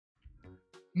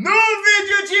No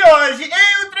vídeo de hoje,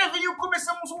 eu e o Trevinho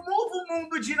começamos um novo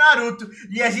mundo de Naruto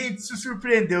e a gente se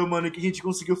surpreendeu, mano, que a gente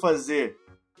conseguiu fazer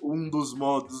um dos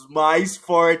modos mais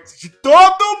fortes de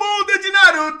todo mundo de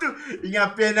Naruto em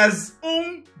apenas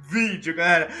um vídeo,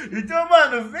 galera. Então,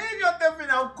 mano, vejam até o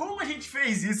final como a gente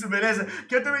fez isso, beleza?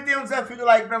 Que eu também tenho um desafio do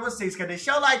like pra vocês, que é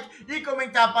deixar o like e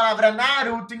comentar a palavra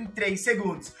Naruto em 3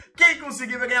 segundos. Quem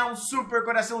conseguir vai ganhar um super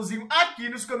coraçãozinho aqui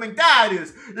nos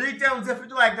comentários. Então, o desafio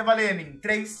do like tá valendo em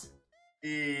 3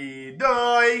 e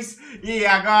 2 e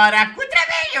agora com o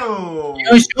Trevinho!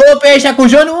 Eu estou peixe com o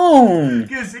Jono!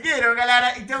 Conseguiram,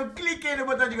 galera? Então clique aí no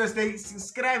botão de gostei, se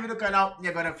inscreve no canal e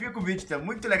agora fica com o vídeo, tá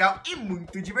muito legal e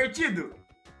muito divertido.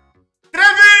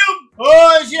 Trevinho!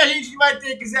 Hoje a gente vai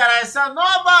ter que zerar essa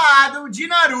nova Adam de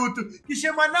Naruto, que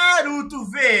chama Naruto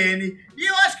VN. E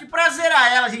eu acho que pra zerar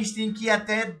ela, a gente tem que ir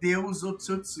até DEUS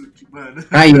OTSUTSUKI, mano.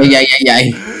 Ai.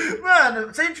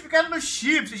 Mano, se a gente ficar no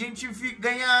chips, a gente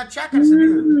ganha chakra, sabia?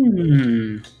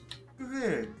 Deixa eu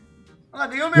ver. Olha lá,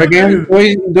 ganhou Vai mesmo.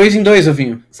 ganhar dois em dois,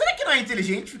 ovinho. Será que não é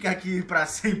inteligente ficar aqui pra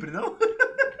sempre, não?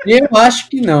 Eu acho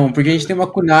que não, porque a gente tem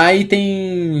uma kunai e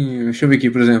tem... Deixa eu ver aqui,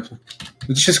 por exemplo.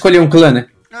 Deixa eu escolher um clã, né?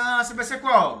 Ah, você vai ser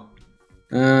qual?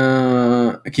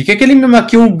 Que é aquele mesmo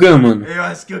aqui, o Gun, mano? Eu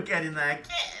acho que eu quero ir naquele.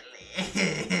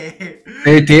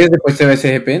 Certeza, depois você vai se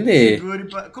arrepender.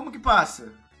 Como que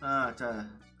passa? Ah, tá.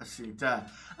 Assim, tá.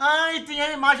 Ah, e tem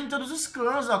a imagem de todos os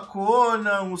clãs. A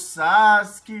Conan, o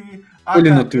Sasuke, a Olho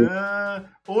Kagan, noturno.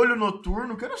 Olho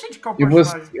Noturno, que eu não sei de qual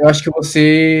personagem. Eu acho que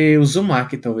você o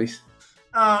Uzumaki, talvez.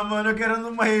 Ah, mano, eu quero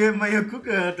no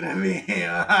Mayakugan pra mim.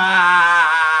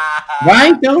 Vai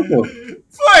então, pô.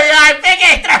 Foi, ai,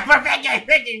 peguei, tropa, peguei.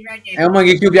 É o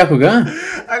Mangekyou o Byakugan?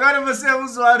 Agora você é o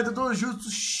usuário do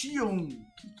Dojutsu Shion.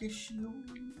 O que é Shion?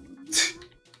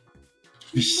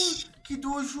 Vixe. Que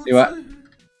Dojutsu?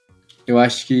 Eu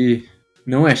acho que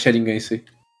não é Sharingan isso aí.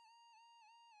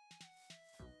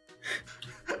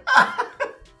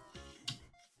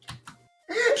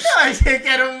 Eu achei que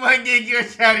era um Mangekyou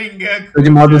Sharingan. Tô de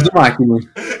modo Uzumaki, mano.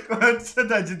 Quanto você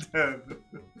dá de dano?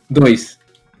 2.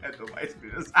 Eu tô mais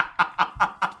preso.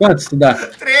 Quanto você dá?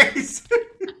 3.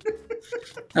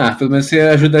 Ah, pelo menos você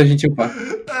ajuda a gente a upar.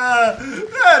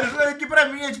 Mano, que pra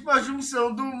mim é tipo a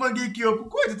junção do Mangekyou com o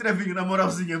Coisa Trevinho, na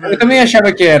moralzinha, velho. Eu também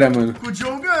achava que era, mano. Com o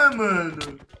Jogan,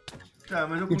 mano. Tá,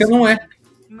 mas eu Então não é.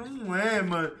 Não é,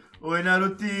 mano. Oi,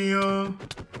 Narutinho.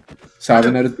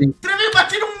 Salve, Naruto. Trevinho,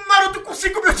 bati num Naruto com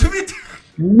 5 mil de vida.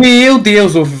 Meu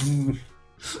Deus,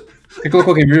 você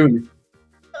colocou quem, viu?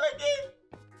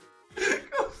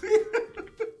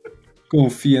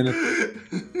 Confia, né?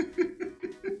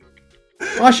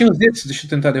 Ó, achei uns dedos, deixa eu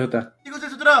tentar derrotar. E você,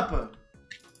 tropa?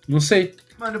 Não sei.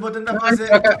 Mano, eu vou tentar Ele fazer...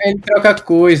 ele troca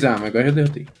coisa. Ah, mas agora eu já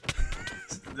derrotei.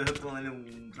 Você tá derrotando ali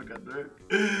um trocador?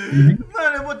 Uhum.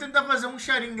 Mano, eu vou tentar fazer um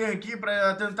Sharingan aqui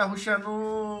pra tentar rushar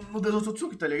no Deus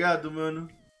OTSUTSUKI, tá ligado, mano?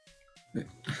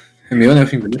 É meu, né, o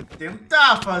filho?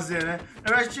 Tentar fazer, né?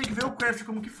 Eu acho que tinha que ver o craft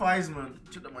como que faz, mano.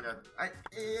 Deixa eu dar uma olhada. Ai,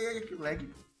 que lag.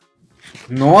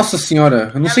 Nossa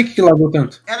senhora, eu não sei o que lagou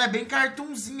tanto. Ela é bem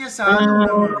cartunzinha essa água,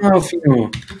 mano. Ah, filho. O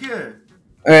quê?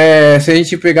 Se a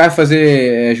gente pegar e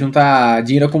fazer, juntar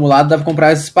dinheiro acumulado, dá pra comprar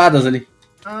as espadas ali.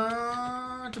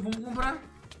 Ah, então vamos comprar.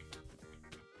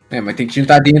 Mas tem que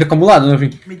juntar dinheiro acumulado, né,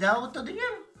 filho? Me dá o teu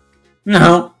dinheiro.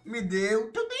 Não. Me dê o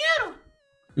teu dinheiro.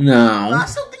 Não.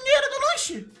 Passa o dinheiro do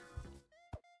lanche.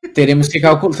 Teremos que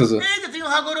calcular, Tazo. Eita, tem um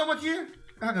Hagoromo aqui.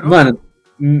 Hagoromo?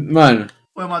 Mano.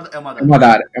 Ou é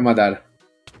Madara? É uma Dara.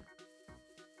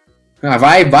 Ah,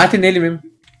 vai, bate nele mesmo.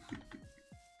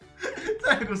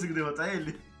 Será que eu consigo derrotar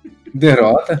ele?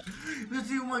 Derrota. Eu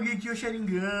tenho uma Mangekyou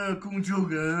Sharingan com o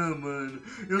Jogan, mano.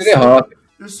 Derrota.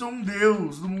 Eu sou um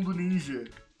deus do mundo ninja.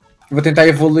 Vou tentar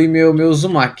evoluir meu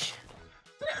Uzumaki.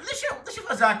 Deixa eu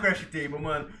fazer uma craft table,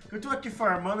 mano. Eu tô aqui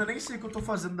farmando, eu nem sei o que eu tô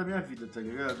fazendo da minha vida, tá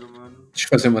ligado, mano? Deixa eu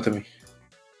fazer uma também.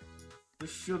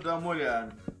 Deixa eu dar uma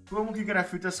olhada. Como que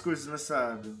crafta as coisas nessa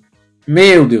água?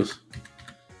 Meu Deus.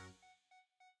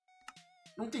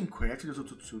 Não tem craft do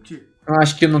OTSUTSUKI? Eu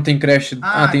acho que não tem crash.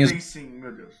 Tem sim,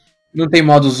 meu Deus. Não tem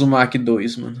modo Uzumaki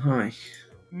 2, mano. Ai.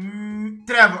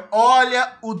 Trevor,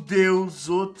 olha o Deus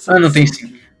OTSUTSUKI. Não tem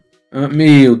sim.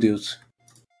 Meu Deus.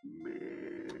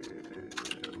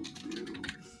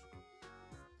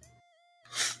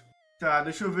 Tá,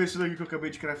 deixa eu ver isso daqui que eu acabei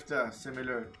de craftar, se é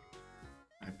melhor.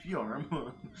 É pior,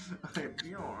 mano. É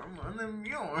pior, mano. É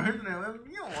pior, não. É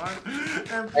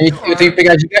pior. Eu tenho que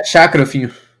pegar Giga Chakra,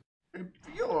 filho. É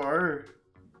pior.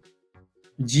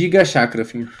 Giga Chakra,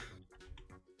 filho.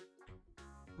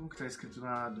 Como que tá escrito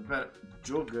na... Pera,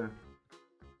 Joga.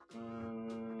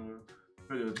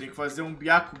 Eu tenho que fazer um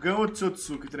Byakugan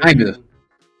OTSUTSUKI. Ai, meu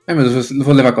Deus. Eu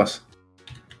vou levar a costa.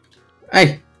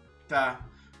 Ai. Tá.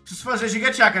 Preciso fazer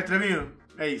Giga Chakra, Trevinho.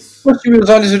 É isso. Poxa, meus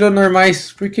olhos viram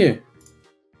normais. Por quê?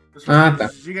 Ah, tá.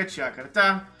 Giga Chakra.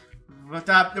 Tá.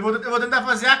 Eu vou tentar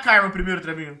fazer a Karma primeiro,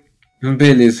 Trevinho.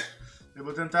 Beleza. Eu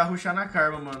vou tentar rushar na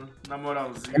Karma, mano. Na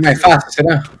moralzinha. É mais fácil,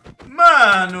 será?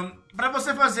 Mano, pra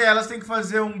você fazer elas, tem que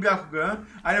fazer um Byakugan.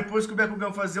 Aí depois que o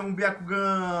Byakugan fazer um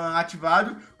Byakugan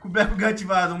ativado. Com o Byakugan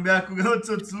ativado, um Byakugan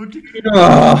OTSUTSUKI.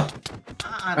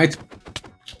 Ai,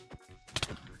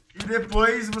 E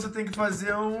depois você tem que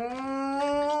fazer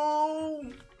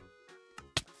um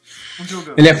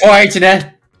Jogan. ele é forte,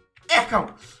 né?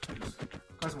 Calma.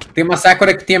 Quase morri. Tem uma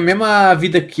Sakura que tem a mesma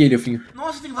vida que ele, Elfinho.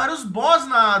 Nossa, tem vários boss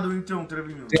na Ado, então,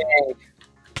 Trevinho. Tem.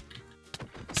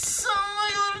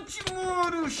 Sai,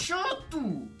 Antimoro,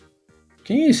 chato.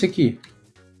 Quem é esse aqui?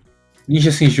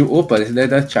 Ninja Senju. Opa, esse daí é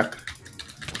da Chakra.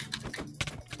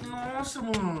 Nossa,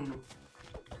 mano.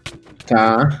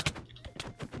 Tá.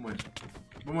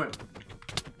 Vamos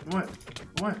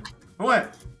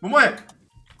morrer.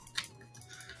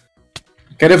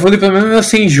 Quero evoluir pelo menos meu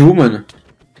Senju, mano.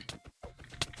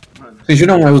 Senju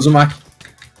não, é o Uzumaki.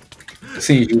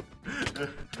 Senju.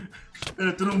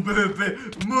 Eu tô num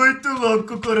PVP muito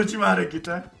louco com o Orochimaru aqui,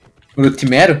 tá?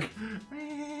 Orochimaru?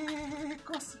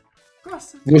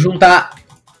 Coça. Vou juntar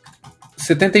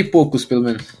 70 e poucos, pelo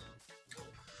menos.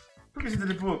 Por que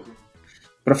 70 e pouco?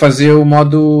 Pra fazer o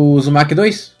modo Uzumaki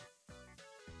 2.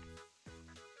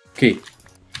 Ok.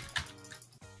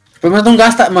 Pelo menos não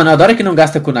gasta... Mano, eu adoro que não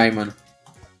gasta kunai, mano.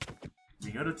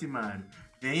 Vem, Orochimaru.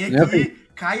 Vem aqui,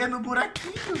 caia no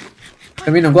buraquinho.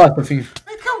 Também não gosta, Elfinho?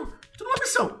 Ai, calma. Tô numa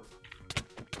missão.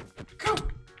 Calma.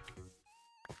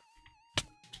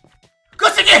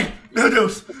 Consegui! Meu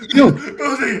Deus. Conseguiu?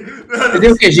 Consegui. Você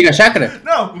deu o quê? Giga Chakra?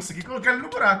 Não, consegui colocar ele no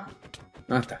buraco.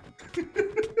 Ah, tá.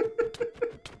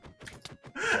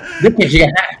 Deu o quê? Giga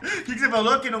Chakra? O que você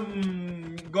falou que não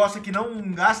gosta, que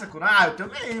não gasta com... Ah, eu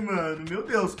também, mano. Meu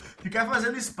Deus. Ficar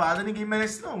fazendo espada ninguém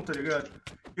merece não, tá ligado?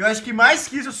 Eu acho que mais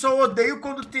que isso eu só odeio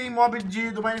quando tem mob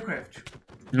do Minecraft.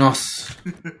 Nossa.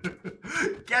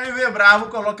 Quer me ver bravo,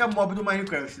 coloca mob do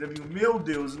Minecraft, né, viu? Meu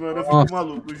Deus, mano, eu fico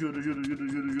maluco,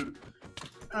 juro.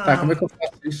 Tá, como é que eu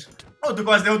faço isso? Ô, tu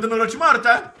quase derrotando o Orochimaru,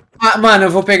 tá? Ah, mano, eu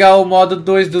vou pegar o modo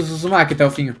 2 do Uzumaki, tá,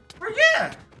 Elfinho? Por quê?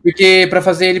 Porque pra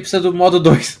fazer ele precisa do modo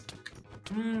 2.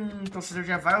 Então você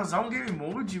já vai usar um Game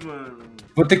Mode, mano?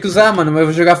 Vou ter que usar, mano, mas eu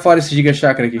vou jogar fora esse Giga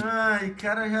Chakra aqui. Ai,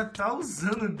 cara, já tá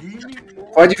usando o Game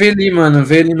Mode. Pode ver ali, mano,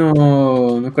 vê ali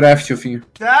no craft, Elfinho.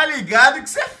 Tá ligado que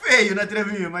você é feio, né,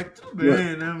 Trevinho? Mas tudo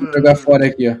bem, né, mano? Vou jogar fora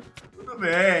aqui, ó. Tudo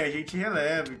bem, a gente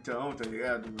releva então, tá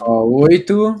ligado? Mano? Ó,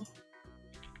 8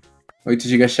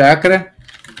 Giga Chakra.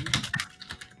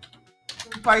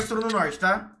 Um país no norte,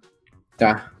 tá?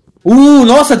 Tá.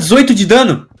 Nossa, 18 de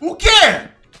dano! O quê?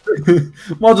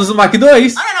 Modo Uzumaki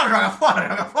 2? Não, joga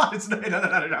fora isso daí, não,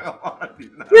 joga fora.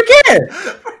 Não. Por quê?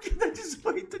 Porque dá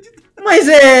 18 de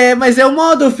dano. Mas é o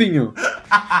modo, Elfinho.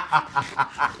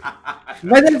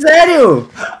 Mas é sério!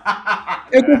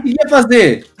 Eu conseguia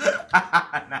fazer!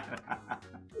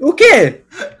 O quê?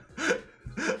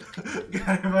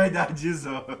 Cara, vai dar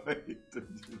 18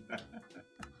 de dano.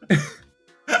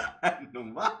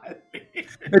 Não vale.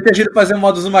 Eu te ajudo a fazer o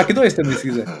modo Uzumaki 2 também, se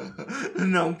quiser.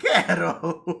 Não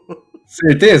quero.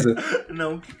 Certeza?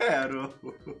 Não quero.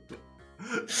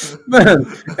 Mano,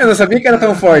 eu não sabia que era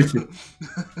tão forte.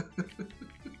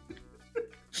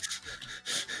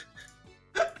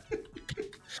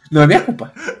 Não é minha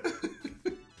culpa.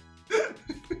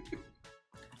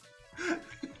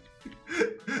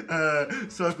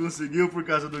 Só conseguiu por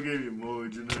causa do Game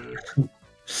Mode, né?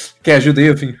 Quer ajuda aí,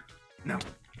 Elfinho? Não.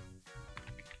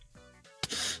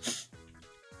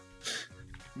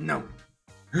 Não.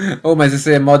 Oh, mas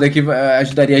esse modo aqui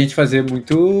ajudaria a gente a fazer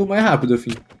muito mais rápido,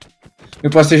 Elfinho. Eu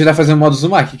posso te ajudar a fazer o modo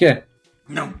Uzumaki, quer?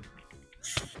 Não.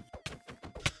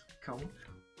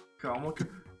 Calma.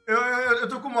 Eu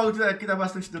tô com um modo que dá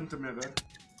bastante dano também agora.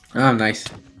 Ah, nice.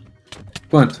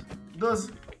 Quanto?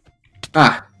 12.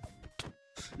 Ah.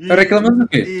 Tá reclamando do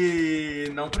quê? E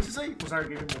não precisa usar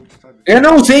Game Mode, sabe? Eu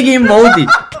não sei Game Mode!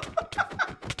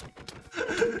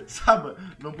 Sabe?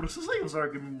 Não precisa usar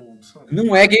Game Mode, sabe?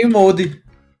 Não é Game Mode.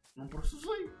 Não precisa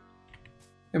ir.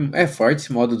 É forte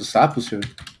esse modo do sapo, senhor?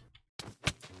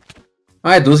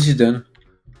 Ah, é 12 de dano.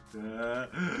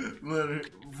 Mano,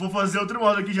 vou fazer outro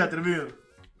modo aqui já, tá vendo?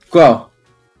 Qual?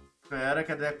 Pera,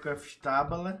 cadê a Craft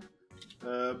Tabala?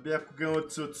 Byakugan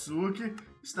OTSUTSUKI.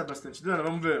 Isso dá bastante dano,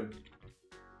 vamos ver.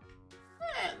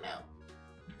 Não.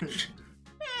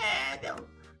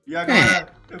 E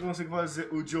agora eu consigo fazer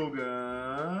o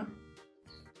Jogan.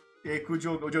 E aí com o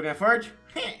Jogan é forte?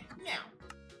 Não.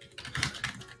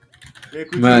 E aí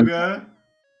com o Jogan.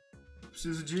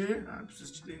 preciso de... Ah,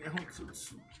 preciso de DNA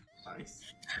OTSUTSUKI. Nice.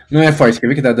 Não é forte, quer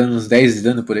ver que tá dando uns 10 de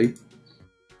dano por aí?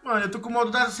 Mano, eu tô com o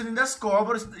modo da seringa das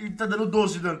cobras e tá dando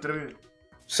 12 de dano, tá vendo?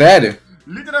 Sério?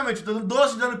 Literalmente, tô dando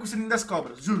 12 de dano com o seringa das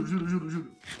cobras. Juro, juro, juro,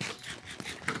 juro.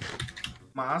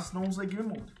 Mas não usei Game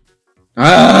Mode.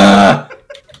 Ah!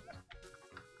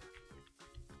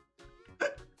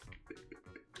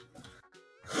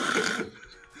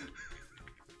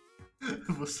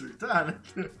 Eu vou surtar, né?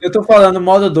 Eu tô falando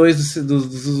modo 2 do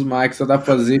Uzumaki, só dá pra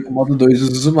fazer com o modo 2 do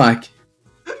Uzumaki.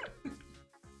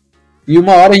 E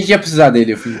uma hora a gente ia precisar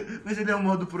dele, filho. Mas ele é um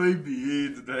modo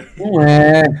proibido, daí. Não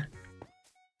é.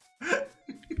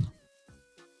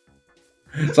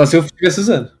 Só se eu estivesse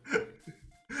usando.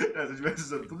 Se eu estivesse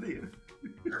usando, tu liga.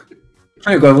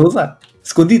 Agora eu vou usar.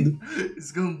 Escondido.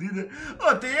 Escondida.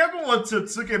 Ô, tem algum outro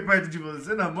Otsutsuki perto de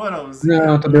você, na moralzinha?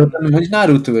 Não, eu tô derrotando um monte de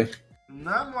Naruto, velho.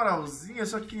 Na moralzinha, eu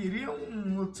só queria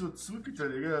um Otsutsuki, tá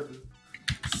ligado?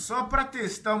 Só pra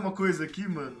testar uma coisa aqui,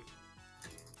 mano.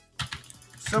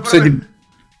 Só pra ver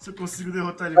se eu consigo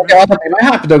derrotar ele A mesmo. derrota bem mais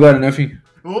rápido agora, né, filho?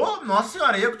 Ô, nossa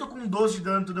senhora, eu que tô com 12 de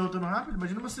dano, tô derrotando rápido,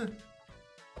 imagina você.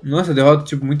 Nossa, eu derroto,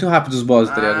 tipo, muito rápido os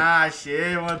bosses, tá ligado? Ah,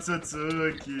 achei o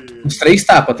Otsutsuki. Uns 3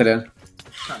 tapas, tá ligado?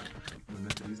 Tá, não é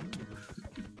 3 não.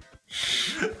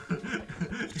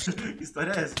 Que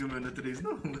história é essa que o meu não é 3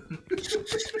 não?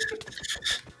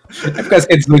 É por causa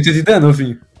que é 18 de dano,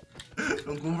 filho.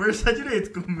 Vamos conversar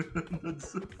direito com o meu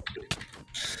Otsutsuki.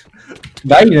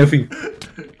 Daí, né, filho?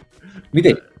 Me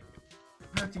dê.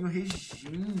 Ah, tem o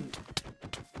Regime.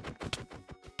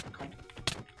 Calma.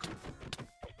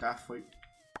 Tá, foi.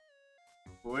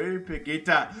 Foi, peguei,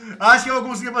 tá. Acho que eu vou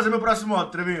conseguir fazer meu próximo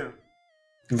modo, Trevinho.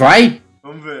 Vai?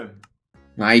 Vamos ver.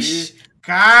 Nice. E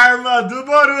Karma do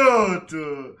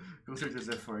Boruto. Com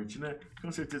certeza é forte, né?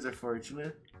 Com certeza é forte,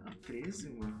 né? Ah, 13,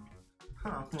 mano.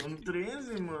 Ah, mano,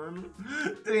 13, mano.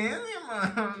 13,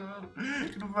 mano.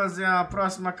 Eu vou fazer a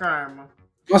próxima Karma.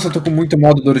 Nossa, eu tô com muito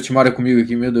modo do Orochimaru comigo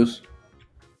aqui, meu Deus.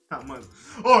 Ah, mano.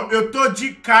 Ô, eu tô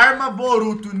de Karma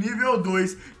Boruto nível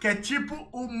 2, que é tipo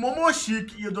o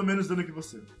Momoshiki, e eu dou menos dano que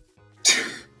você.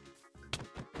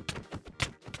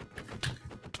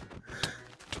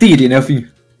 Tire, né,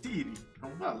 filho? Tire. Não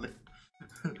vale.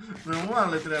 Não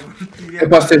vale, Trevor. Tire Eu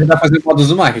posso te ajudar a fazer o modo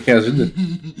Uzumaki, quer ajuda?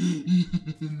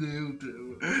 Não,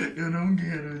 Trevor. Eu não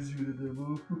quero ajuda,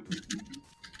 Trevor.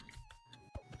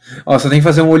 Ó, só tem que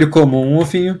fazer um olho comum,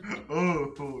 filho.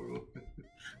 Oh.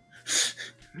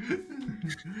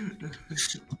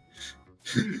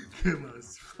 Que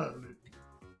mais? Fale.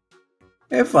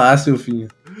 É fácil, filho.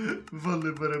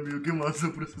 Fale para mim o que mais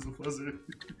eu preciso fazer.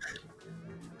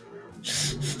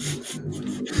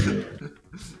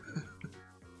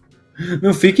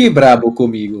 Não fique brabo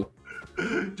comigo.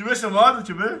 Deixa eu ver seu modo,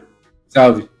 deixa eu ver.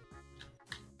 Salve.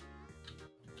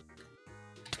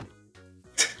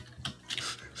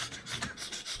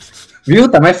 Viu?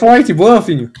 Tá mais forte. Boa,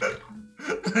 filho.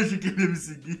 Achei que ele ia me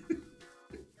seguir.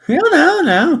 Eu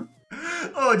não.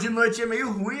 Oh, de noite é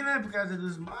meio ruim, né? Por causa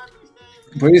dos mods,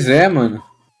 né? Pois é, mano.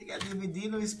 Fica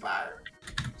dividindo o spawn.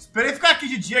 Esperei ficar aqui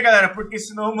de dia, galera, porque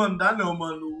senão, mano, dá não,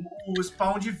 mano. O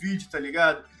spawn de vídeo, tá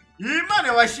ligado? E, mano,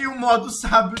 eu achei o modo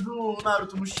sábio do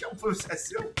Naruto no chão. Foi o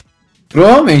seu?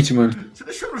 Provavelmente, mano. Você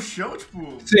deixou no chão,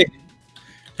 tipo... Sim.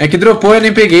 É que dropou e eu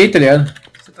nem peguei, tá ligado?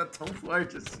 Você tá tão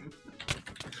forte assim.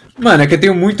 Mano, é que eu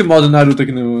tenho muito modo Naruto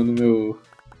aqui no meu...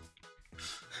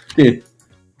 O quê?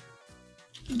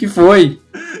 Que foi?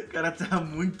 O cara tá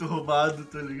muito roubado,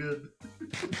 tá ligado?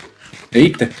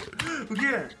 Eita. O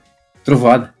quê?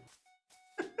 Trovada.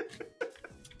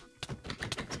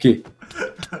 O quê?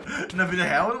 Na vida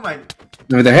real ou no Mine?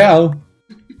 Na vida real.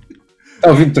 Tá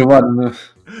ouvindo trovada? Não.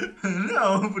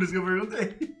 Não, por isso que eu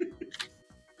perguntei.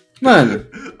 Mano,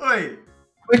 Oi.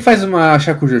 como é que faz uma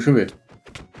shakuja? Deixa eu ver.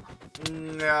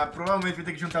 Provavelmente vai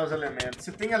ter que juntar os elementos.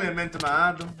 Você tem elemento na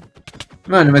Ado?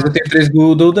 Mano, mas eu tenho 3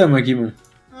 do Dama aqui, mano.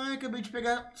 Ah, acabei de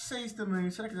pegar 6 também.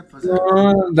 Será que dá pra fazer?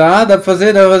 Não, dá pra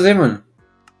fazer, mano.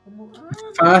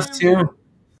 Fácil.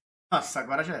 Nossa,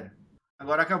 agora já era.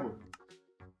 Agora acabou.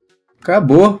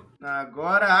 Acabou.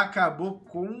 Agora acabou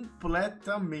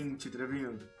completamente,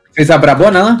 Trevinho. Fez a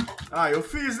brabona lá? Ah, eu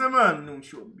fiz, né, mano? Não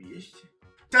tinha besta.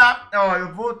 Tá, ó,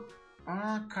 eu vou...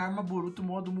 Ah, Karma Boruto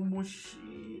modo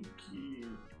Momoshiki.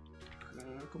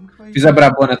 Como que faz? Fiz a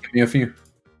brabona também, filho.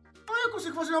 Ah, eu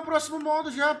consigo fazer meu próximo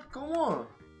modo já. Calma.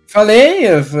 Falei,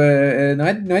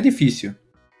 não é difícil.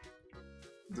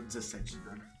 Deu 17 de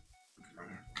dano.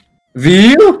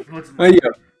 Viu? Vou desmaiar. Aí,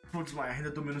 ó. Vou desmaiar.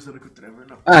 Ainda dou menos dano que o Trevor,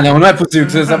 não. Ah, não é possível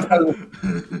que você sabe fazer.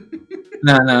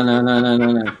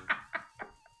 Não.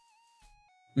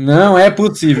 Não é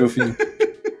possível, filho.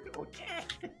 O quê?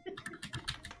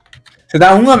 Você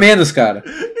dá um a menos, cara.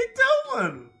 Então,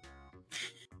 mano.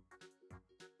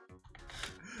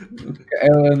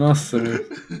 Nossa, meu.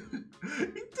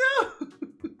 Então.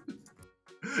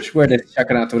 Deixa eu guardar esse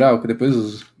chakra natural, que depois eu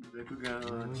uso.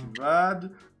 Byakugan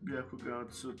ativado. Byakugan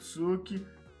Otsutsuki.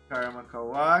 Karma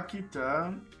Kawaki,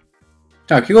 tá.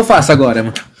 Tá, o que eu faço agora,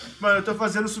 mano? Mano, eu tô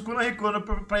fazendo Sukuna Rikona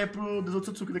pra ir pro Deus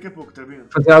OTSUTSUKI daqui a pouco, tá vendo?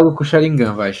 Fazer algo com o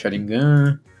Sharingan, vai.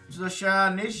 Sharingan. Preciso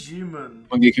achar Neji, mano.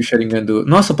 Vamos ver aqui o Sharingan do...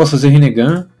 Nossa, eu posso fazer o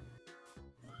Rinnegan.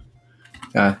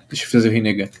 Tá, deixa eu fazer o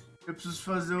Rinnegan. Eu preciso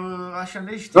fazer o... achar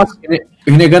Neji. Nossa,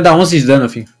 o Rinnegan dá 11 de dano,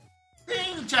 filho.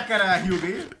 Tem Chakra Ryuga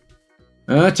aí?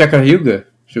 Ah, Chakra Ryuga?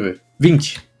 Deixa eu ver.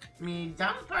 20. Me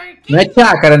dá um porquinho. Não é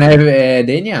Chakra, né? É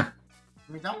DNA.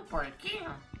 Me dá um porquinho.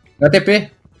 Dá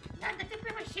TP. Nada tem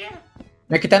pra você.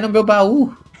 É que tá no meu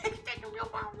baú. Tá no meu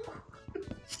baú.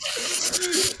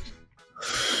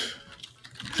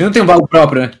 Você não tem um baú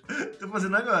próprio, né? Tô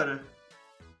fazendo agora.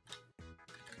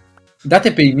 Dá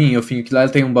TP em mim, Elfinho, que lá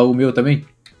tem um baú meu também.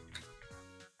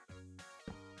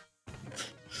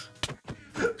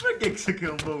 Por que você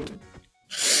quer um baú?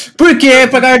 Por quê?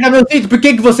 Pra guardar meus itens. Por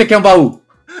que você quer um baú?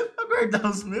 Pra guardar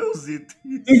os meus itens.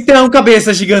 Então,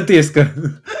 cabeça gigantesca.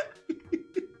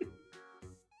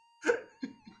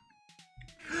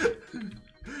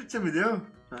 Você me deu?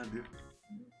 Ah, deu.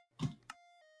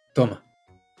 Toma.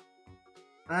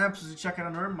 Ah, eu preciso de chakra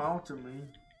normal também.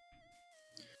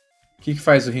 O que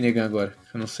faz o Rinnegan agora?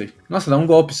 Eu não sei. Nossa, dá um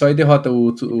golpe só e derrota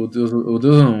o Deus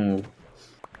não.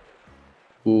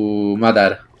 O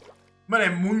Madara. Mano, é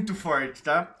muito forte,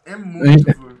 tá? É muito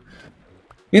forte.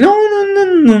 E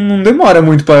não demora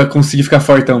muito pra conseguir ficar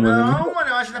fortão, mano. Não, mano,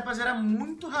 eu acho que dá pra zerar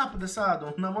muito rápido essa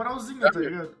addon. Na moralzinha, tá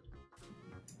ligado?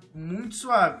 Muito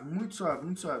suave, muito suave,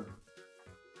 muito suave.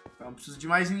 Eu preciso de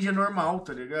mais ninja normal,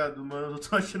 tá ligado? Mano, eu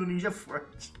tô achando ninja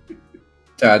forte.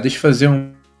 Tá, deixa eu fazer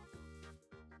um...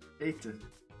 Eita.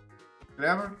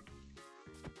 Trevor?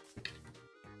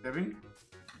 Tá vindo?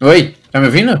 Oi, tá me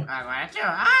ouvindo? Agora aqui, ó.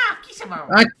 Ah, aqui seu baú.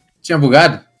 Ah, tinha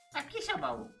bugado? Aqui seu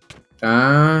baú.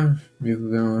 Tá,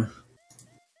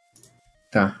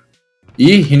 tá.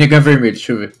 Ih, Rinnegan vermelho,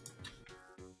 deixa eu ver.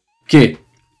 O quê?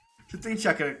 Você tem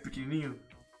chakra pequenininho?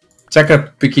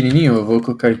 Chakra pequenininho? Eu vou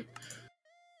colocar aí.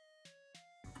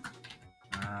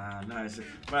 Ah, nice.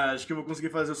 Mas acho que eu vou conseguir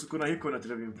fazer o Sukuna Rikona,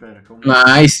 Trevinho. Pera, calma.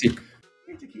 Nice.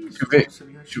 Eita, que isso? Deixa eu ver. Nossa,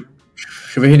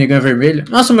 Deixa eu ver Rinnegan vermelho.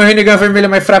 Nossa, o meu Rinnegan vermelho é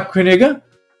mais fraco que o Rinnegan?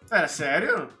 Pera,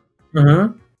 sério?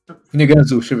 Aham. Rinnegan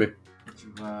azul, deixa eu ver.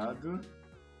 Ativado.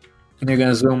 Rinnegan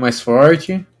azul é o mais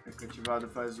forte. Ativado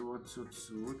faz o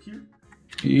Otsutsuki.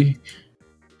 E...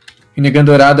 Rinnegan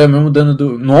dourado é o mesmo dano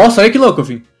do... Nossa, olha que louco,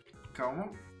 filho. Calma.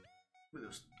 Meu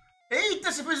Deus.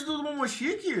 Eita, você fez o do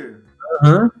Momoshiki?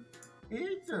 Aham.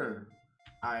 Eita.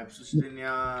 Ah, eu preciso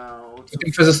treinar outro.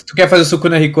 Tu quer fazer o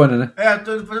Sukuna Rikona, né? É, eu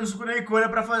tô fazendo Sukuna Rikona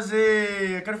pra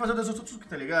fazer... Eu quero fazer o Deus Otsutsuki,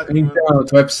 tá ligado? Então,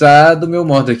 tu vai precisar do meu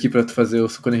modo aqui pra tu fazer o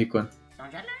Sukuna Rikona. Então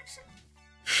já lança.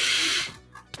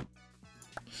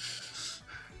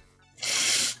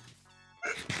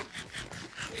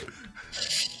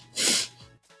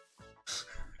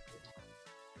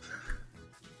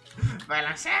 Vai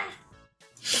lançar?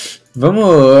 Vamos,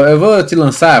 eu vou te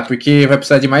lançar, porque vai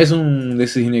precisar de mais um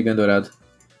desses Rinnegan dourado.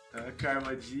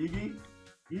 Karma Digging.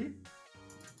 E...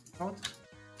 falta...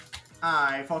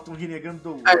 Ah, e falta um Rinnegan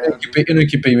dourado. Ah, eu não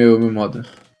equipei meu modo.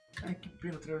 Ai, que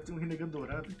pena, tem um Rinnegan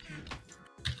dourado aqui.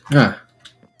 Ah.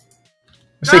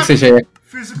 Eu sei que você já é.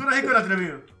 Fiz o Sukuna Rikona,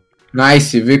 Trevinho.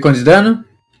 Nice, vê quanto de dano?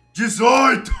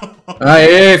 18!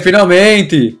 Aê,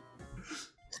 finalmente!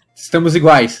 Estamos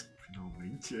iguais.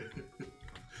 Finalmente.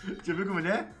 Deixa eu ver como ele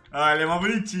é. Ah, ele é mais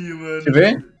bonitinho, mano. Deixa eu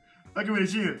ver. Olha que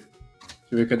bonitinho. Deixa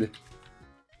eu ver, cadê?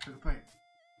 Pai.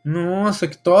 Nossa,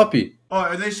 que top! Ó,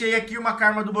 eu deixei aqui uma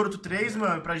karma do Boruto 3,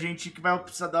 mano, pra gente que vai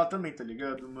precisar dela também, tá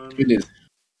ligado, mano? Beleza.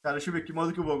 Tá, deixa eu ver que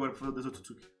modo que eu vou agora pra fazer o Deus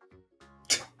Otsutsuki.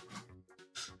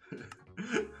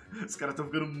 Os caras tão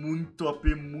ficando muito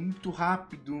OP, muito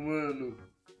rápido, mano.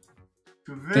 Deixa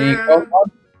eu ver. Tem qual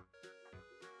modo?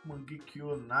 Mangeki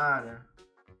Onara.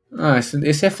 Ah,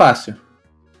 esse é fácil.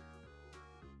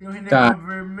 Tem o Rinnegan Tá.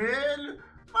 vermelho.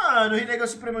 Mano, o Rinnegan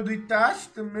Supremo do Itachi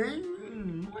também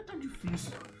não é tão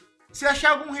difícil. Se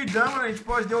achar algum Hidan, mano, a gente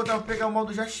pode derrotar pra pegar o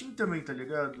modo Jashin também, tá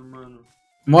ligado, mano?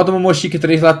 Modo Momoshiki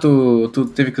 3 lá, tu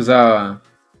teve que usar...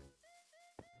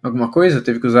 alguma coisa?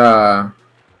 Teve que usar...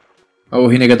 o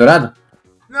Rinnegan dourado?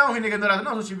 Não, o Rinnegan dourado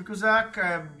não, eu tive que usar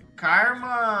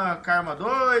Karma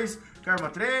 2, Karma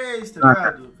 3, tá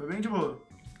ligado? Foi bem de boa.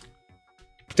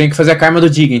 Tem que fazer a karma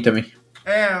do Jigen também.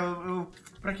 É,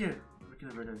 pra quê? Pra quê,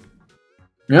 na verdade?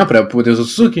 Não, pra poder usar o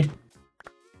Otsutsuki.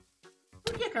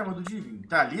 Por que a karma do Jigen?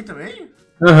 Tá ali também?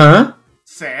 Aham.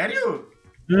 Sério?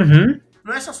 Uhum.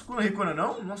 Não é só Sukuna Rikona,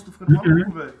 não? Nossa, tô ficando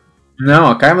maluco, velho. Não,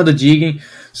 a Karma do Jigen,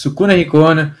 Sukuna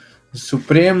Rikona,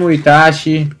 Supremo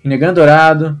Itachi, Rinnegan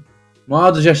Dourado,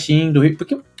 modo Jashin do Rio.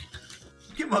 Porque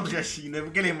Que modo Jashin, né?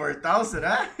 Porque ele é imortal,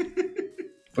 será?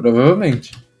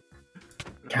 provavelmente.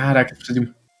 Caraca, precisa de.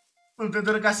 Eu tô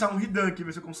tentando caçar um Hidan aqui,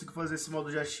 ver se eu consigo fazer esse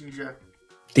modo Jashin já.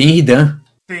 Tem Hidan.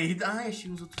 Tem Hidan. Ah,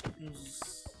 achei uns outros.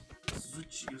 Uns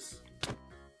utios.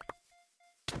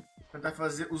 Tentar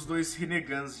fazer os dois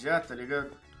Rinnegans já, tá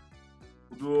ligado?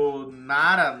 O do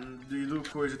Nara e do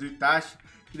coisa do Itachi.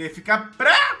 Que daí fica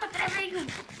pronto, trevinho!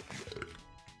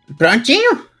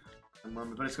 Prontinho?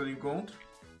 Mano, parece que eu não encontro.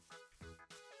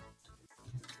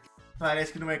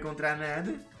 Parece que não vai encontrar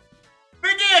nada.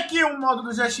 Peguei aqui um modo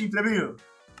do Jashin, Trevinho.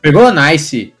 Pegou?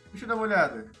 Nice. Deixa eu dar uma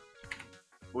olhada.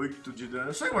 8 de dano.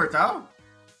 Eu sou imortal?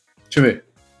 Deixa eu ver.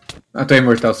 Ah, tu é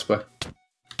imortal, Supa.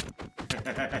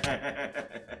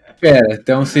 Pera,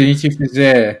 então se a gente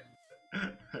fizer.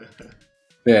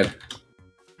 Pera.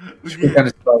 Deixa eu clicar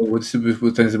nesse baú. Vou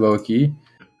botar nesse baú aqui.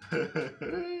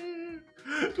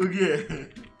 O quê?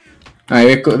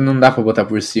 Aí não dá pra botar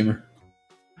por cima.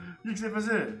 O que você vai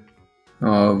fazer?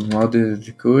 Ó, modo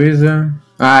de coisa.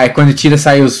 Ah, é quando tira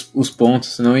sai os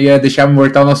pontos. Senão ia deixar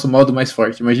mortal o nosso modo mais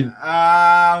forte, imagina.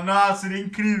 Ah, nossa, seria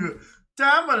incrível.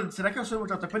 Tá, mano, será que eu sou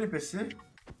imortal? Tá pra NPC?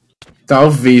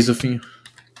 Talvez, o fim.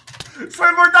 Sou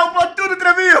imortal pra tudo,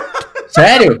 Trevinho!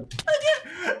 Sério?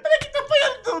 Olha que tá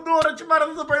apanhando do Orochimaru,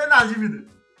 não tô perdendo nada de vida.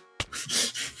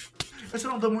 Eu só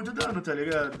não dou muito dano, tá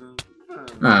ligado?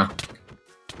 Ah.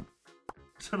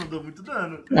 Só não dou muito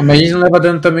dano. Ah, mas a gente não leva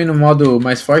dano também no modo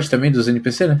mais forte também dos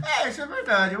NPC, né? É, isso é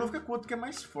verdade. Eu vou ficar com outro que é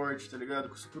mais forte, tá ligado?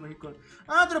 Com o Sukuna Rikona.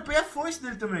 Ah, dropei a foice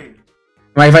dele também.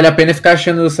 Mas vale a pena ficar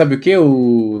achando, sabe o que?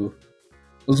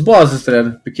 Os bosses, tá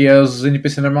ligado? Porque os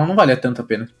NPC normal não vale tanto a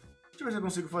pena. Deixa eu ver se eu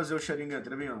consigo fazer o Sharingan,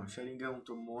 tá vendo? Sharingan 1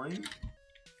 tomões.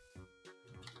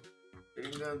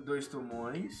 Sharingan 2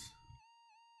 tomões.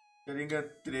 Sharingan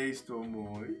 3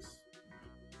 tomões.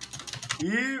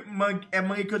 E é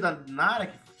Mangekyo da Nara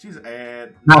que precisa?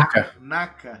 É. Naka.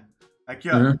 Naka.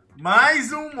 Aqui, ó. Uhum.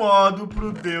 Mais um modo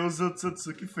pro Deus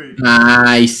OTSUTSUKI fez.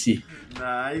 Nice.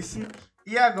 Nice.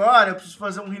 E agora eu preciso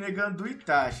fazer um Rinnegan do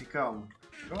Itachi, calma.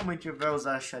 Provavelmente vai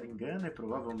usar Sharingan, né?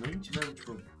 Provavelmente, né?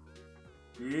 Tipo.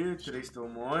 E 3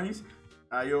 tomões.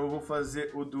 Aí eu vou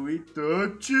fazer o do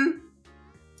Itachi.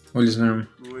 Olhos normal.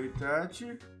 O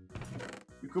Itachi.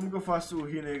 E como que eu faço o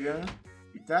Rinnegan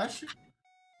Itachi?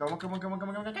 Calma.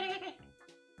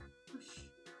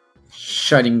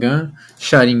 Sharingan.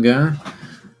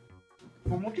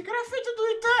 Como que era feito do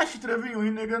Itachi, Trevinho, o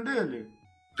Rinnegan dele?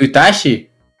 Do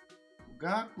Itachi?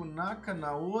 Gaku, Naka,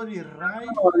 Naori, Rai...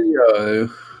 Olha,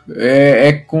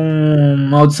 é com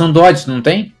maldição do ódio, não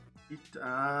tem?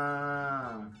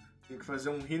 Ah, tem que fazer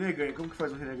um Rinnegan. Como que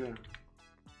faz um Rinnegan?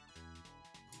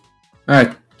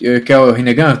 Ah, quer o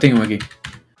Rinnegan? Eu tenho um aqui.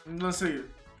 Não sei.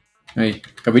 Aí,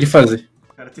 acabei de fazer.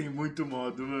 Cara, tem muito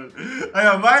modo, mano. Aí,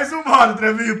 ó, mais um modo,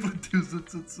 Trevinho, pro Deus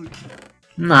OTSUTSUKI.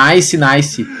 Nice.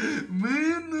 Mano.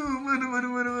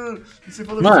 E você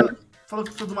falou, Mano. falou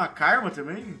que precisa de uma karma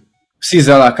também?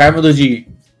 Precisa lá, Karma do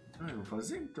Jigen. Ah, eu vou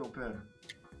fazer então, pera.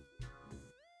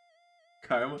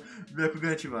 Karma,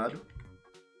 Byakugan ativado.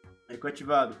 Aí com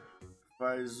ativado,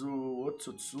 faz o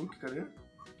OTSUTSUKI, cadê?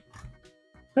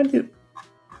 Cadê?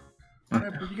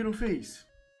 Por que não fez?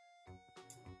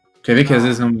 Quer ver que às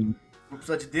vezes não... Vou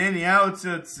precisar de DNA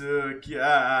OTSUTSUKI.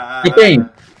 Eu tenho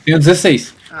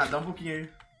 16. Ah, dá um pouquinho aí.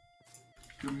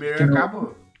 O meu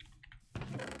acabou.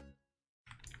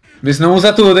 Vê se não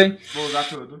usa tudo, hein? Vou usar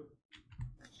tudo.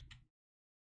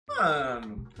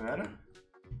 Mano, pera.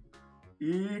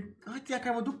 E... Ah, tem a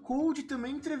karma do Cold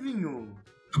também, Trevinho.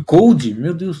 Do Cold?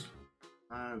 Meu Deus.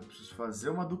 Ah, eu preciso fazer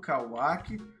uma do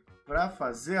Kawaki pra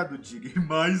fazer a do Jigen.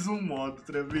 Mais um modo,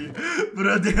 Trevinho.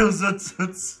 Meu Deus,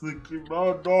 OTSUTSUKI,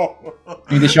 mano.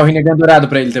 Tem que deixar o Rinnegan dourado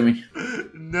pra ele também.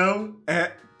 Não é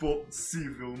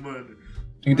possível, mano.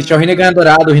 Tem que deixar o Rinnegan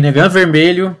dourado, o Rinnegan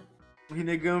vermelho. O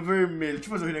Rinnegan vermelho. Deixa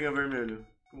eu fazer o Rinnegan vermelho.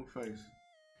 Como que faz?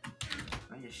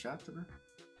 Ai, é chato, né?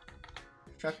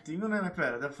 Chatinho, né? Mas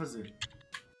pera, dá pra fazer.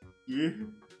 E...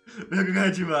 Byakugan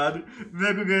ativado.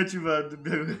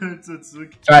 Byakugan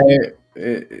OTSUTSUKI. Ah,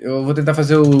 eu vou tentar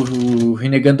fazer o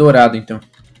Rinnegan dourado, então.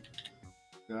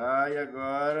 Tá, e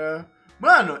agora...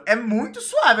 Mano, é muito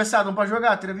suave essa addon pra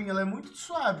jogar, Trevinho. Ela é muito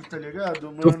suave, tá ligado?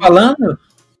 Mano, Tô falando?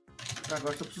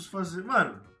 agora eu preciso fazer...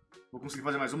 Mano, vou conseguir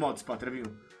fazer mais um modo, Spa,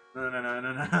 Trevinho.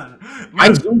 Não.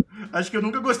 Mais um? Acho que eu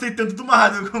nunca gostei tanto de uma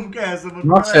addon como que é essa, mano.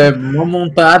 Nossa, é uma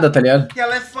montada, tá ligado? Que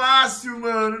ela é fácil,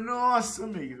 mano. Nossa,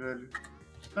 amei, velho.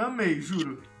 Amei,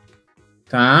 juro.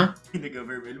 Tá. Negão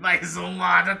vermelho, mais um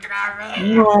modo outra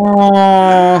vez.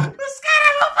 Nossa. Os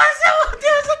caras vão fazer o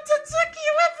Deus Otsutsuki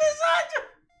um episódio.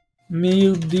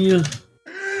 Meu Deus.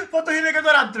 Falta o Rinnegan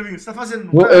dourado, Trevinho. Você tá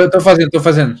fazendo? Eu tô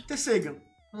fazendo. Tesseigan.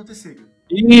 Falta o Tesseigan.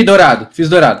 Ih, dourado. Fiz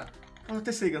dourado. Falta o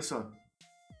Tesseigan só.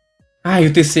 Ai,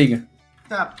 o Tesseiga.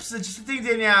 Tá, você tem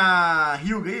DNA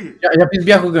Hyuga aí? Já fiz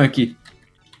Byakugan aqui.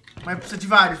 Mas precisa de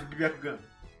vários Byakugan.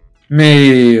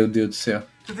 Meu Deus do céu.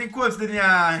 Você tem quantos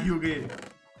DNA Hyuga aí?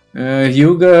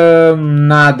 Ryuga,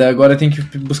 nada. Agora tem que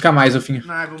buscar mais, ao fim.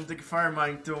 Ah, vamos ter que farmar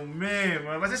então mesmo.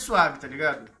 Mas é suave, tá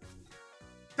ligado?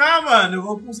 Tá, mano, eu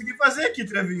vou conseguir fazer aqui,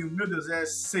 Trevinho. Meu Deus, é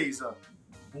 6, ó.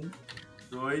 1,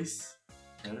 2,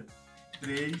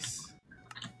 3.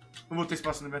 Não vou ter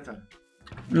espaço no inventário.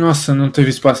 Nossa, não teve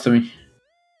espaço também.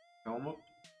 Calma.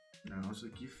 Não, isso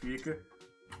aqui fica.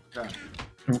 Tá.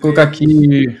 Eu vou colocar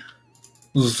aqui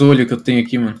os olhos que eu tenho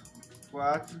aqui, mano.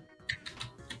 4,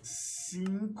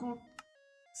 5,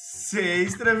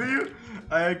 6, Trevinho.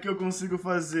 Aí é que eu consigo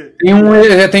fazer.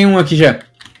 Já tem um aqui já.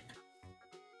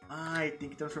 Ai, tem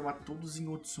que transformar todos em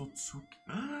Otsutsuki.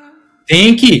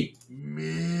 Tem que?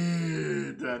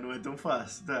 Tá, não é tão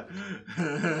fácil, tá?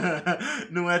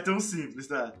 Não é tão simples,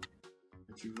 tá?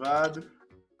 Ativado,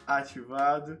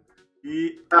 ativado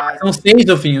e... São 6,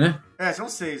 Ofinho, né? É, são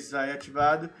 6. Aí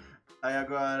ativado. Aí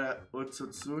agora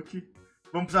Otsutsuki.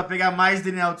 Vamos precisar pegar mais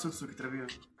DNA Otsutsuki, tá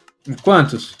vendo?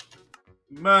 Quantos?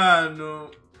 Mano,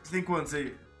 você tem quantos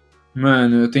aí?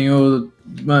 Mano, eu tenho...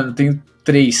 Mano, eu tenho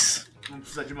 3. Vamos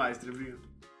precisar de mais, Trevinho.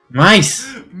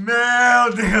 Mais?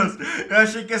 Meu Deus! Eu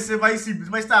achei que ia ser mais simples,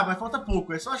 mas tá, mas falta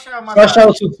pouco. É só achar a Vou achar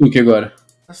o Otsutsuki agora.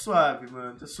 Tá suave,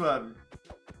 mano, tá suave.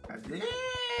 Cadê?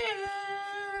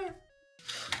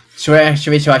 Deixa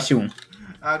eu ver se eu acho um.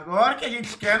 Agora que a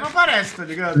gente quer não aparece, tá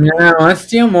ligado? Não, antes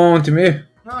tinha um monte mesmo.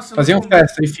 Nossa, Fazia um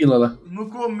festa e fila lá. No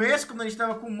começo, quando a gente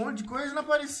tava com um monte de coisa, não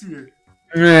aparecia.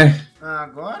 É.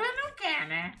 Agora não quer,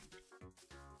 né?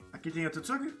 Aqui tem o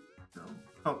Otsutsuki? Não.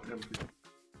 Ó, o tremo aqui.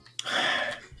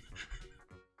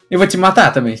 Eu vou te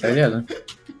matar também, tá ligado?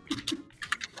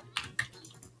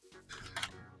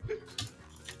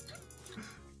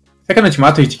 Será que eu não te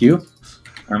mato, hit kill?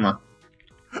 Calma.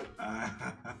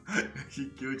 Achei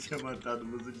que eu tinha matado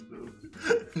você de novo.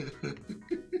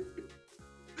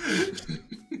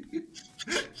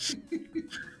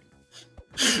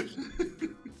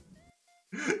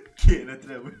 Que, né,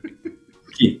 Trevor?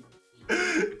 Que?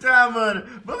 Tá, mano.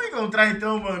 Vamos encontrar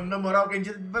então, mano. Na moral, que a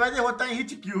gente vai derrotar em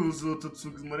hit kill os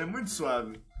Otsutsuki, mano. É muito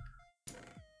suave.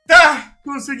 Tá,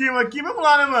 conseguimos aqui. Vamos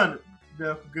lá, né, mano?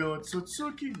 Byakugan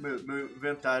Otsutsuki. Meu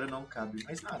inventário não cabe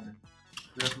mais nada.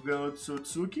 Byakugan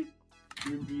Otsutsuki. E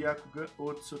Byakugan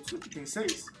Otsutsuki. Tem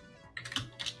 6?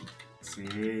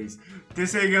 6.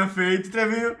 Tesseigan feito,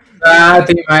 Trevinho. Ah,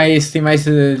 tem mais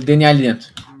DNA ali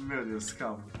dentro. Meu Deus,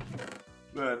 calma.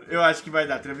 Mano, eu acho que vai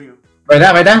dar, Trevinho. Vai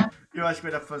dar, vai dar? Eu acho que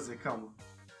vai dar pra fazer, calma.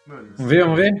 Meu Deus.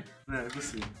 Vamos ver? Não, é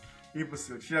impossível.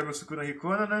 Impossível. Tirar meu Sukuna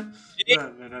Rikona, né?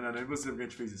 Não, é impossível que a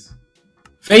gente fez isso.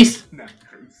 Fez? Não,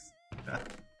 fez.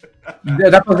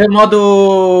 Dá pra ver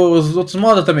os outros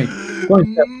modos também.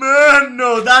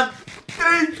 Mano, dá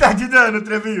 30 de dano,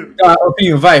 Trevinho. Tá,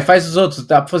 Ofinho, vai, faz os outros.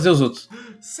 Dá pra fazer os outros.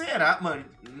 Será? Mano,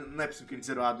 não é possível que a gente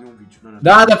zerou em um vídeo. Não.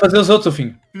 Dá pra fazer os outros,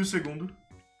 Ofinho. E o segundo?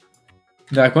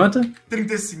 Dá quanto?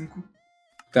 35.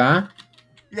 Tá.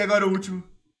 E agora o último.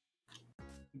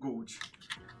 Gold.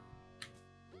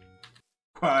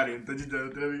 40 de dano,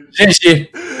 Trevinho.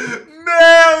 GG.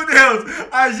 Meu Deus!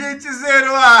 A gente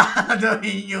zerou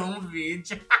em um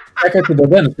vídeo. Será que eu te dou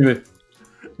dano? Deixa eu ver.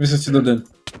 Vê se eu te dou dano.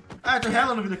 Ah, eu tô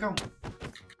relando, vida, calma.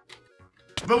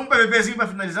 Vamos pra PVPzinho pra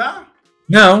finalizar?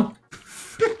 Não.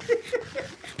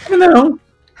 Não.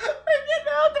 Por que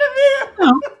não, Trevinho?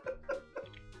 Não.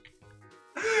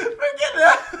 Por que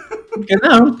não? Por que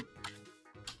não?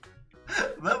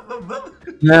 Vamos.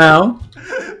 Não.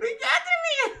 Vem cá,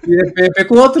 Trevinho. Vira PVP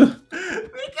com o outro.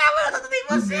 Vem cá, mano, só tem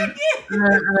você aqui.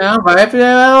 Não,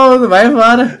 vai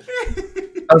embora.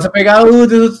 Pra você pegar o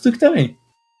do Otsutsuki também.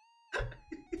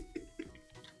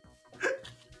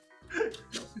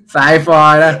 Sai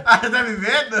fora. Ah, tá me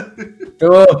vendo?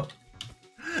 Tô.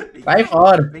 Sai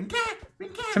fora. Vem cá.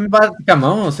 Você me bate com a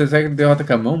mão? Você será que derrota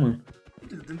com a mão, mano?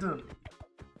 Tô tentando.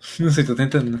 Não sei, tô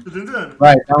tentando. Tô tentando.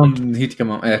 Vai, dá um hit com a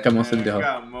mão. É, com a mão você me derrota.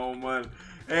 Com a mão, mano.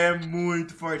 É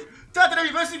muito forte. Tá,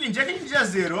 Trevi, vai o seguinte, já que a gente já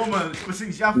zerou, mano, tipo assim,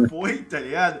 já foi, tá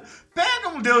ligado? Pega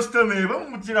um Deus também,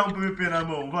 vamos tirar um PVP na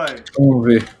mão, vai. Vamos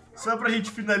ver. Só pra gente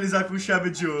finalizar com chave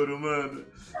de ouro, mano.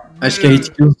 Acho que a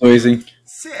hit kill os dois, hein.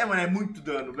 Mano, é muito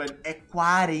dano, velho. É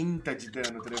 40 de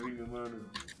dano, Trevinho, mano.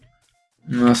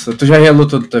 Nossa, tu já relou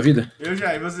toda a tua vida? Eu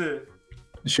já, e você?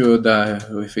 Deixa eu dar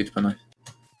o efeito pra nós.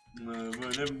 Não,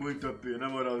 mano, é muito AP, na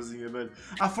moralzinha, velho.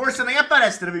 A força nem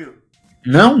aparece, tá vendo?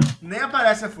 Não? Nem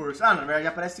aparece a força. Ah, na verdade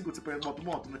aparece segundo, você põe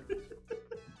moto, né?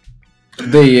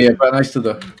 Daí, é pra nós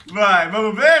tudo. Vai,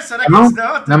 vamos ver? Será que Na mão? esse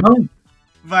dá outra? Na mão?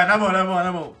 Vai, na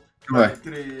mão. Vai.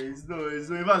 3, 2,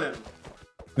 1 e valendo.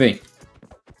 Vem.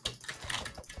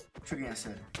 Deixa eu ganhar,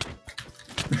 sério.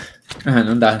 Ah,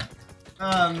 não dá.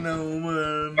 Ah, não,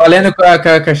 mano. Valendo com a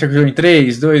caixa que eu jogo em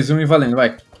 3, 2, 1 e valendo,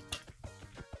 vai.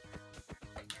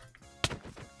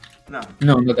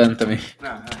 Não dá dano também.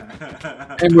 Não.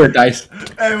 É imortais.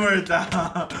 É imortal.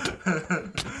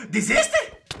 Desiste?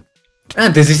 Ah,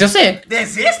 desiste eu sei.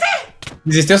 Desiste?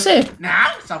 Desiste eu sei.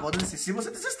 Não, só vou desistir se você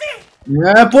desistir.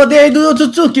 Ah, poder do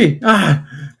OTSUTSUKI. Ah,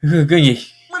 ganhei.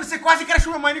 Mano, você quase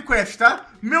crashou meu Minecraft, tá?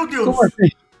 Meu Deus. Como assim?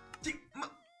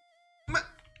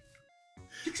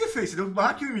 O que você fez? Você deu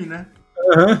barraco em mim, né?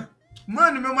 Aham.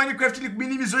 Mano, meu Minecraft ele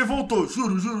minimizou e voltou.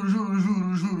 Juro.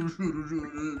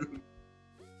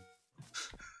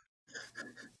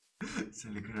 Se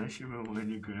ele crashou meu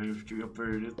Minecraft, eu ia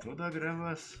perder toda a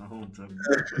gravação, tá bom?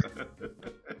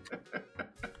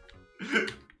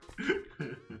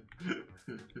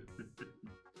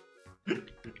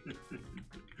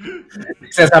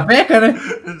 Você é sapeca, né?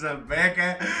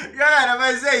 Sapeca. Galera,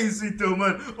 mas é isso então,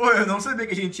 mano. Ô, eu não sabia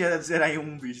que a gente ia zerar em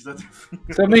um bicho, tá?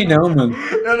 Também não, mano.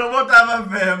 Eu não botava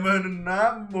fé, mano.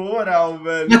 Na moral,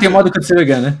 velho. Ah, tem o modo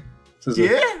Katsuruga, né? Quê?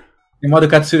 Tem o modo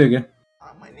Katsuruga.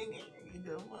 Ah, mas ninguém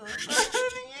liga, mano.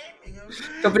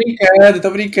 Tô brincando.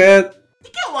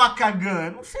 O que é o Akagan?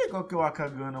 Eu não sei qual que é o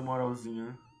Akagan, na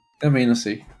moralzinha. Também não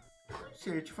sei. Não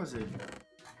sei, deixa eu fazer.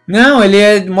 Não, ele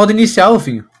é modo inicial,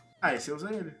 filho. Ah, esse eu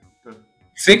usei ele. Tá.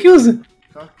 Você que usa.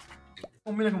 Tá.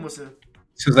 Combina com você.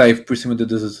 Se usar aí por cima do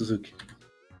Deus OTSUTSUKI.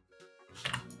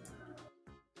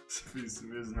 Você fez isso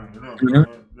mesmo? Não.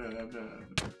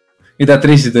 E dá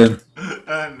 3 de dano.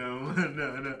 Ah, não.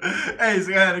 É isso,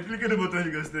 galera. Clica no botão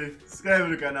de gostei. Se inscreve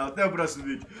no canal. Até o próximo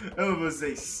vídeo. Amo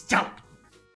vocês. Tchau.